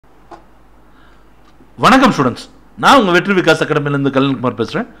வணக்கம் ஸ்டூடெண்ட்ஸ், நான் உங்கள் வெற்றி விகாஸ் அகாடமிலேருந்து கல்யாண்குமார்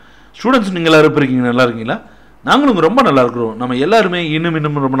பேசுகிறேன். ஸ்டூடெண்ட்ஸ் நீங்கள் எல்லாரும் இருக்கீங்க, நல்லா இருக்கீங்களா? நாங்களும் ரொம்ப நல்லா இருக்கிறோம். நம்ம எல்லாருமே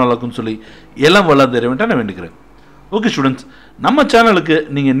இன்னும் ரொம்ப நல்லா இருக்கும்னு சொல்லி எல்லாம் வளர்ந்து இறைவன்ட்ட நான் வேண்டிக்கிறேன். ஓகே ஸ்டூடெண்ட்ஸ், நம்ம சேனலுக்கு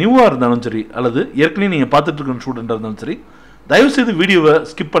நீங்கள் நியூவாக இருந்தாலும் சரி அல்லது ஏற்கனவே நீங்கள் பார்த்துட்டு இருக்கிற ஸ்டூடெண்ட்டாக இருந்தாலும் சரி, தயவுசெய்து வீடியோவை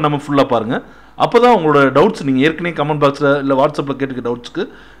ஸ்கிப் பண்ணாமல் ஃபுல்லாக பாருங்கள். அப்போ தான் உங்களோட டவுட்ஸ் நீங்கள் ஏற்கனவே கமெண்ட் பாக்ஸில் இல்லை வாட்ஸ்அப்பில் கேட்டுக்க டவுட்ஸ்க்கு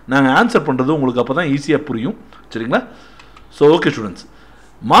நாங்கள் ஆன்சர் பண்ணுறது உங்களுக்கு அப்போ தான் ஈஸியாக புரியும். சரிங்களா? ஸோ ஓகே ஸ்டூடெண்ட்ஸ்,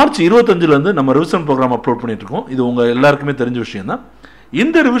 மார்ச் 25 நம்ம ரிவிஷன் ப்ரோக்ராம் அப்லோட் பண்ணிட்டுருக்கோம். இது உங்கள் எல்லாருக்குமே தெரிஞ்ச விஷயம் தான்.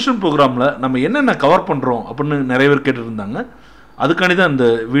 இந்த ரிவிஷன் ப்ரோக்ராமில் நம்ம என்னென்ன கவர் பண்ணுறோம் அப்படின்னு நிறைய பேர் கேட்டுருந்தாங்க. அதுக்காண்டி தான் இந்த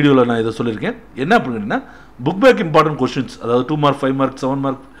வீடியோவில் நான் இதை சொல்லியிருக்கேன். என்ன அப்படின்னா, புக் பேக் இம்பார்ட்டன்ட் கொஸ்டின்ஸ், அதாவது 2 மார்க் 5 மார்க் 7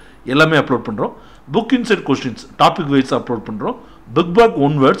 மார்க் எல்லாமே அப்லோட் பண்ணுறோம். Book inside questions topic wise upload பண்ணுறோம். Book back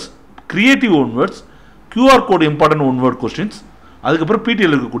one words, creative one words, QR code important one word questions, அதுக்கப்புறம்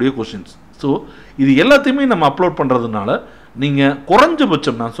பிடிஎல் இருக்கக்கூடிய கொஸ்டின்ஸ். ஸோ இது எல்லாத்தையுமே நம்ம அப்லோட் பண்ணுறதுனால நீங்கள்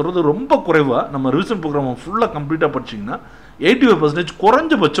குறைஞ்சபட்சம், நான் சொல்கிறது ரொம்ப குறைவாக, நம்ம ரிவிஷன் ப்ரோக்ராமை ஃபுல்லாக கம்ப்ளீட்டாக படிச்சிங்கன்னா 85%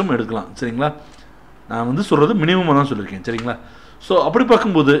 குறைஞ்சபட்சம் எடுக்கலாம். சரிங்களா? நான் சொல்கிறது மினிமமாக தான் சொல்லியிருக்கேன். சரிங்களா? ஸோ அப்படி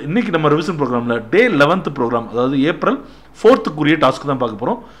பார்க்கும்போது இன்றைக்கி நம்ம ரிவிஷன் ப்ரோக்ராமில் டே 11th ப்ரோக்ராம், அதாவது ஏப்ரல் 4th டாஸ்க்கு தான் பார்க்க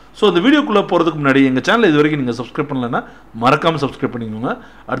போகிறோம். ஸோ இந்த வீடியோக்குள்ளே போகிறதுக்கு முன்னாடி எங்கள் சேனல் இது வரைக்கும் நீங்கள் சப்ஸ்கிரைப் பண்ணலைன்னா மறக்காமல் சப்ஸ்கிரைப் பண்ணிக்கோங்க.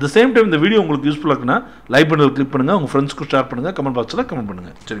 அட் த சேம் டைம் இந்த வீடியோ உங்களுக்கு யூஸ்ஃபுல்லாக இருக்குன்னா லைக் பண்ணி கிளிக் பண்ணுங்கள், உங்கள் ஃப்ரெண்ட்ஸ்க்கு ஷேர் பண்ணுங்கள், கமெண்ட் பாக்ஸில் கமெண்ட்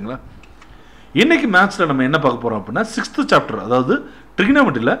பண்ணுங்கள். சரிங்களா? இன்றைக்கி மேத்ஸில் நம்ம என்ன பார்க்க போகிறோம் அப்படின்னா 6th சாப்டர், அதாவது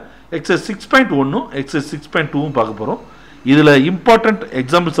ட்ரிகனாமெட்ரியில் எக்ஸசைஸ் 6.1 எக்ஸசைஸ் 6.2 பார்க்க போகிறோம். இதில் இம்பார்ட்டண்ட்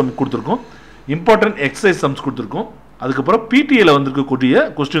எக்ஸாம்பிள் சம் கொடுத்துருக்கோம், இம்பார்ட்டன்ட் எக்ஸசைஸ் சம்ஸ் கொடுத்துருக்கோம், அதுக்கப்புறம் பிடிஏல வந்திருக்கக்கூடிய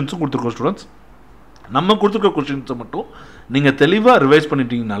கொஸ்டின்ஸும் கொடுத்துருக்கோம். ஸ்டூடெண்ட்ஸ், நம்ம கொடுத்துருக்க கொஸ்டின்ஸை மட்டும் நீங்கள் தெளிவாக ரிவைஸ்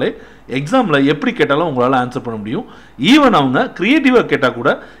பண்ணிட்டீங்கனாலே எக்ஸாமில் எப்படி கேட்டாலும் உங்களால் ஆன்சர் பண்ண முடியும். ஈவன் அவங்க க்ரியேட்டிவாக கேட்டால் கூட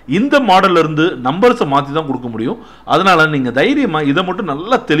இந்த மாடல்லேருந்து நம்பர்ஸை மாற்றி தான் கொடுக்க முடியும். அதனால் நீங்கள் தைரியமாக இதை மட்டும்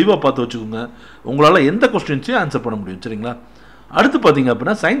நல்லா தெளிவாக பார்த்து வச்சுக்கோங்க, உங்களால் எந்த கொஸ்டின்ஸையும் ஆன்சர் பண்ண முடியும். சரிங்களா? அடுத்து பார்த்தீங்க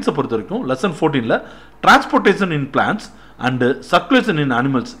அப்படின்னா சயின்ஸை பொறுத்த வரைக்கும் lesson 14 transportation in plants and circulation in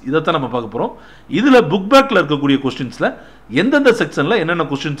animals, இதைத்தான் நம்ம பார்க்க போகிறோம். இதில் புக் பேக்கில் இருக்கக்கூடிய கொஸ்டின்ஸில் எந்தெந்த செக்ஷனில் என்னென்ன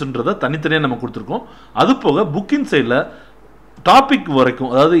கொஸ்டின்ஸுன்றதை தனித்தனியாக நம்ம கொடுத்துருக்கோம். அது போக புக்கின் சைடில் டாபிக் வரைக்கும்,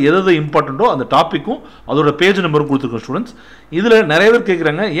 அதாவது எது இம்பார்ட்டண்ட்டோ அந்த டாப்பிக்கும் அதோட பேஜ் நம்பரும் கொடுத்துருக்கோம். ஸ்டூடெண்ட்ஸ், இதில் நிறைய பேர்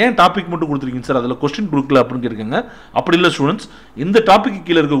கேட்குறாங்க, ஏன் டாபிக் மட்டும் கொடுத்துருக்கீங்க சார், அதில் கொஸ்டின் கொடுக்கல அப்படின்னு கேட்குறாங்க. அப்படி இல்லை ஸ்டூடெண்ட்ஸ், இந்த டாப்பிக்கு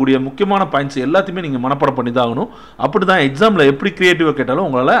கீழே இருக்கக்கூடிய முக்கியமான பாயிண்ட்ஸ் எல்லாத்தையுமே நீங்கள் மனப்பாடம் பண்ணி தான் ஆகணும். அப்படி தான் எக்ஸாமில் எப்படி க்ரியேட்டிவாக கேட்டாலும்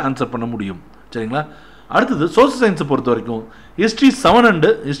உங்களால் ஆன்சர் பண்ண முடியும். சரிங்களா? அடுத்தது சோசியல் சயின்ஸை பொறுத்த வரைக்கும் ஹிஸ்ட்ரி 7 அண்டு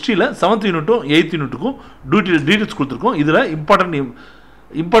ஹிஸ்ட்ரியில் 7th யூனிட்டும் 8th யூனிட்டுக்கும் டீட்டெயில்ஸ் கொடுத்துருக்கோம். இதில்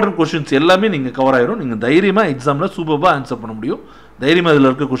இம்பார்ட்டன்ட் கொஸ்டின்ஸ் எல்லாமே நீங்கள் கவர் ஆயிரும். நீங்கள் தைரியமாக எக்ஸாமில் சூப்பராக ஆன்சர் பண்ண முடியும். தைரியமாக இதில்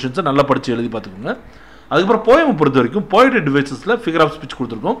இருக்க கொஸ்டின்ஸை நல்லா படித்து எழுதி பார்த்துக்கோங்க. அதுக்கப்புறம் போயம் பொறுத்த வரைக்கும் போயட்ரி டிவைசஸில் ஃபிகர் ஆஃப் ஸ்பீச்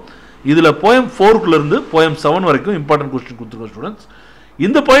கொடுத்துருக்கோம். இதில் போயம் 4லேருந்து போயம் 7 வரைக்கும் இம்பார்ட்டன்ட் கொஸ்டின் கொடுத்துருக்கோம். ஸ்டூடெண்ட்ஸ்,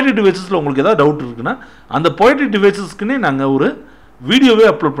 இந்த போயட்ரி டிவைசஸில் உங்களுக்கு ஏதாவது டவுட் இருக்குன்னா அந்த போயட்ரி டிவைசஸ்க்குன்னே நாங்கள் ஒரு வீடியோவே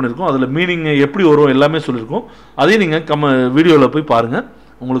அப்லோட் பண்ணியிருக்கோம். அதில் மீனிங் எப்படி வரும் எல்லாமே சொல்லியிருக்கோம். அதையும் நீங்கள் வீடியோவில் போய் பாருங்கள்,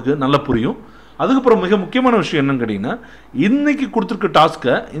 உங்களுக்கு நல்லா புரியும். அதுக்கப்புறம் மிக முக்கியமான விஷயம் என்னன்னு கேட்டிங்கன்னா, இன்றைக்கி கொடுத்துருக்க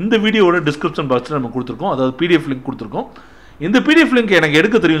டாஸ்க்கை இந்த வீடியோவோட டிஸ்கிரிப்ஷன் பாக்ஸில் நம்ம கொடுத்துருக்கோம், அதாவது பிடிஎஃப் லிங்க் கொடுத்துருக்கோம். இந்த பிடிஎஃப் லிங்க் எனக்கு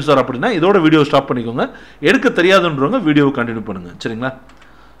எடுக்க தெரியும் சார் அப்படின்னா இதோட வீடியோ ஸ்டாப் பண்ணிக்கோங்க. எடுக்க தெரியாதுன்றவங்க வீடியோவை கண்டினியூ பண்ணுங்கள். சரிங்களா?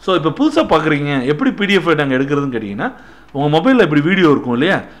 ஸோ இப்போ புதுசாக பார்க்குறீங்க, எப்படி பிடிஎஃப் நாங்கள் எடுக்கிறதுன்னு கேட்டிங்கன்னா, உங்கள் மொபைலில் இப்படி வீடியோ இருக்கும்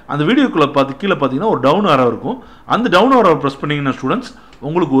இல்லையா, அந்த வீடியோக்குள்ளே கீழே பார்த்தீங்கன்னா ஒரு டவுன் ஆரோ இருக்கும். அந்த டவுன் ஆரோ ப்ரெஸ் பண்ணிங்கன்னா ஸ்டூடெண்ட்ஸ்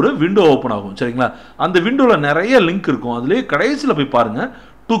உங்களுக்கு ஒரு விண்டோ ஓப்பன் ஆகும். சரிங்களா? அந்த விண்டோவில் நிறைய லிங்க் இருக்கும். அதுலேயே கடைசியில் போய் பாருங்கள்,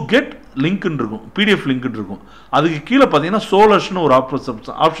 டு கெட் லிங்க்னு இருக்கும், பிடிஎஃப் லிங்க்னு இருக்கும். அதுக்கு கீழே பார்த்தீங்கன்னா சோலர்ஸ்னு ஒரு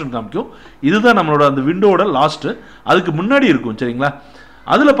ஆப்ஷன் காமிக்கும். இதுதான் நம்மளோட அந்த விண்டோவோட லாஸ்ட்டு, அதுக்கு முன்னாடி இருக்கும். சரிங்களா?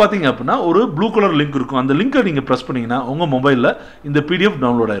 அதில் பார்த்தீங்க அப்படின்னா ஒரு ப்ளூ கலர் லிங்க் இருக்கும். அந்த லிங்கை நீங்கள் ப்ரெஸ் பண்ணிங்கன்னா உங்கள் மொபைலில் இந்த பிடிஎஃப்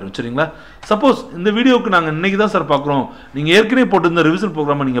டவுன்லோட் ஆயிரும். சரிங்களா? சப்போஸ் இந்த வீடியோவுக்கு நாங்கள் இன்றைக்கி தான் சார் பார்க்குறோம், நீங்கள் ஏற்கனவே போட்டு இந்த ரிவிஷன்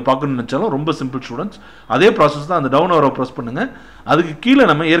ப்ரோக்ராமை நீங்கள் பார்க்கணும்னு நினச்சாலும் ரொம்ப சிம்பிள் ஸ்டூடெண்ட்ஸ். அதே ப்ராசஸ் தான். அந்த டவுன் ஆரோ ப்ரெஸ் பண்ணுங்கள், அதுக்கு கீழே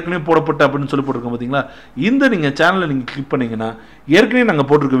நம்ம ஏற்கனவே போடப்பட்ட அப்படின்னு சொல்லி போட்டிருக்கோம் பார்த்தீங்களா, இந்த நீங்கள் சேனலை நீங்கள் கிளிக் பண்ணிங்கன்னா ஏற்கனவே நாங்கள்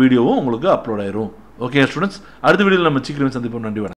போட்டிருக்க வீடியோவும் உங்களுக்கு அப்லோட் ஆயிரும். ஓகே ஸ்டூடெண்ட்ஸ், அடுத்த வீடியோவில் நம்ம சீக்கிரமே சந்திப்போம். நன்றி.